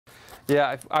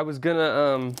Yeah, I was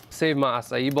gonna save my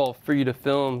acai bowl for you to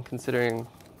film, considering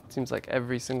it seems like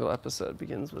every single episode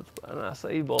begins with an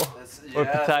acai bowl or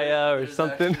pitaya or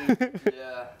something. Actually,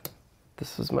 yeah.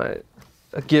 This was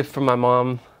a gift from my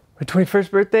mom. My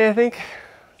 21st birthday, I think.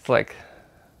 It's like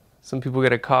some people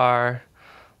get a car,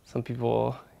 some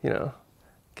people, you know,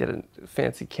 get a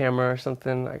fancy camera or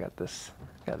something. I got this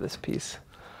piece.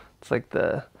 It's like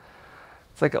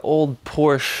an old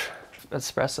Porsche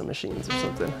espresso machines or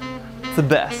something. It's the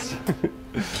best.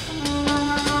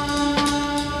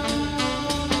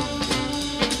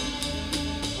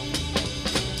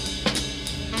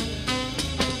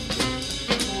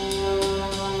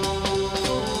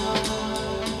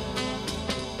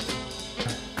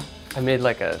 I made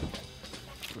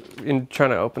in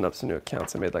trying to open up some new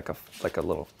accounts, I made like a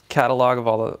little catalog of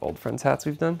all the old friends hats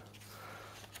we've done.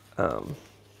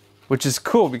 Which is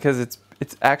cool because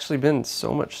it's actually been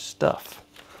so much stuff.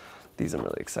 These I'm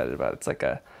really excited about. It's like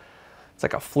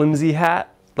a flimsy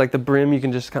hat. Like the brim, you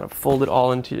can just kind of fold it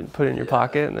all into and put it in your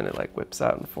pocket, and then it like whips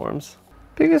out and forms.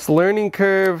 Biggest learning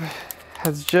curve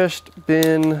has just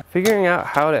been figuring out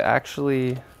how to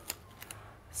actually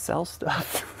sell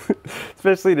stuff,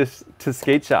 especially to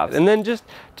skate shops, and then just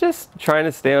trying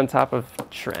to stay on top of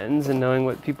trends and knowing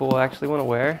what people will actually want to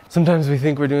wear. Sometimes we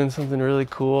think we're doing something really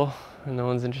cool and no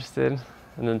one's interested,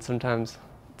 and then sometimes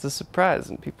it's a surprise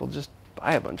and people just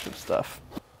buy a bunch of stuff.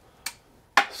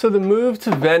 So the move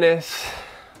to Venice,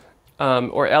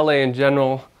 or LA in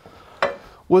general,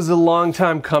 was a long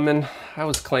time coming. I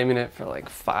was claiming it for like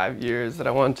 5 years that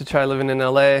I wanted to try living in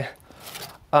LA.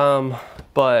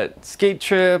 But skate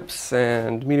trips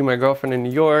and meeting my girlfriend in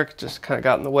New York just kind of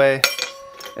got in the way.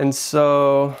 And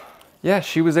so, yeah,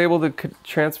 she was able to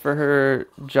transfer her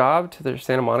job to their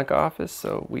Santa Monica office,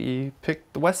 so we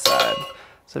picked the West Side,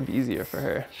 so it'd be easier for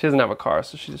her. She doesn't have a car,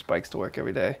 so she just bikes to work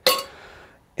every day.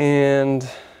 And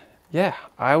yeah,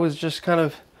 I was just kind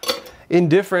of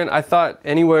indifferent. I thought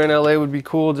anywhere in LA would be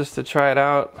cool just to try it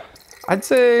out. I'd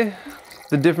say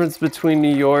the difference between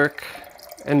New York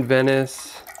and Venice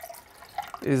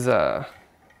is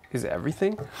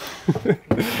everything.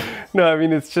 No, I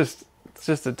mean, it's just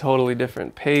a totally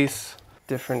different pace,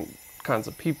 different kinds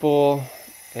of people,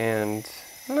 and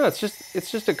I don't know, it's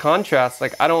just a contrast.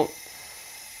 Like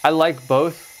I like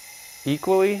both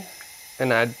equally,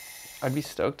 and I'd be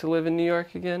stoked to live in New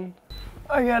York again.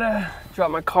 I gotta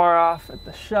drop my car off at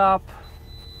the shop,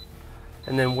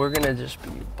 and then we're gonna just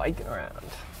be biking around,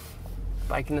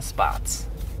 biking to spots.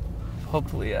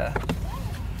 Hopefully,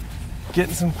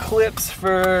 getting some clips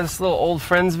for this little old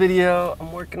friends video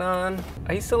I'm working on.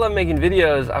 I used to love making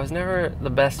videos. I was never the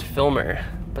best filmer,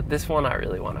 but this one I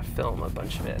really want to film a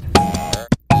bunch of it.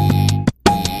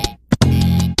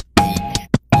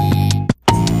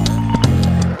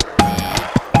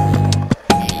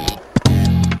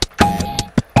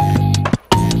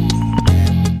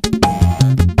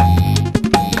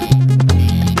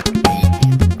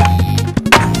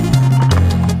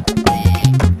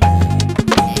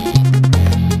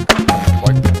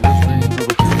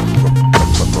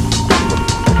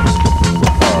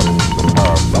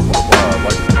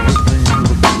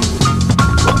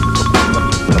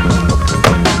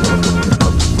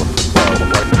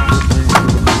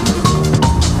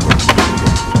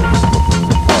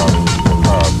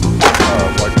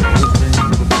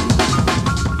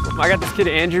 I got this kid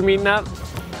Andrew meeting up.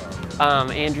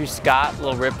 Andrew Scott,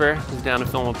 Little Ripper, who's down to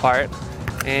film a part,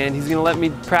 and he's gonna let me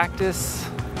practice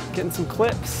getting some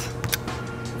clips.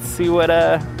 See what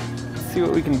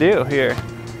we can do here.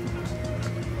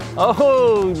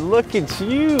 Oh, look at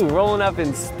you rolling up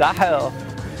in style.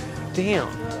 Damn.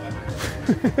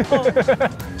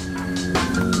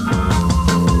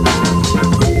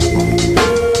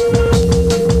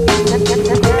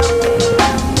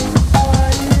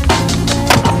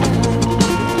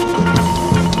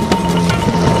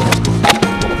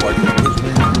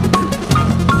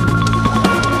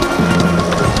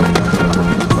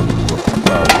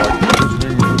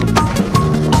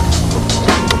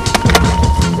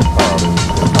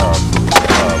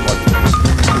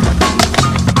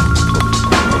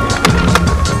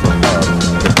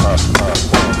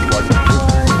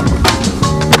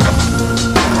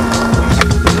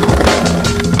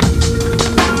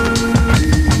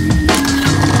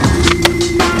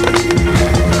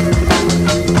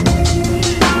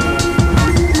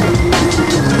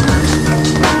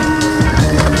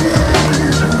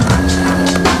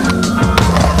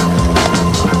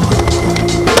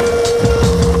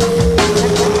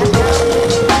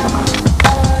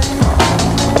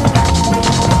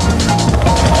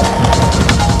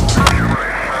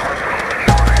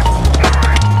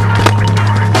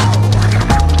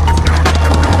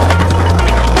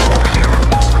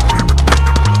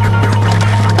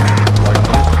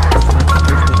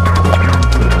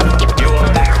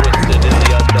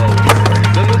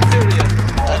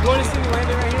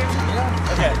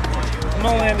 I'm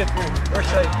gonna land it through. Or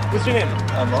should I? What's your name?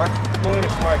 Mark. I'm gonna land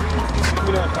it Mark. Let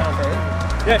me know what time,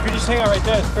 right? Yeah, if you just hang out right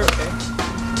there, it's perfect.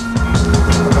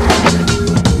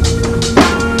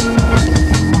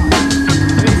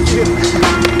 Okay?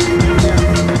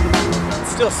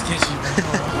 It's still sketchy,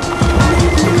 man.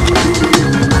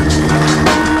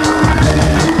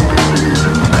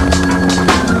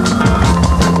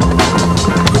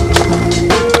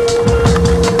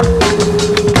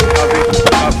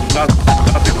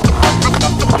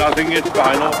 Nothing is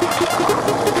final.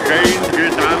 Change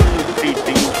is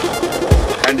unceasing,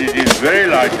 and it is very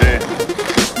likely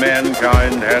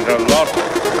mankind has a lot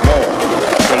more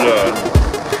to learn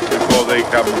before they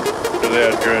come to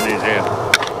their journey's end.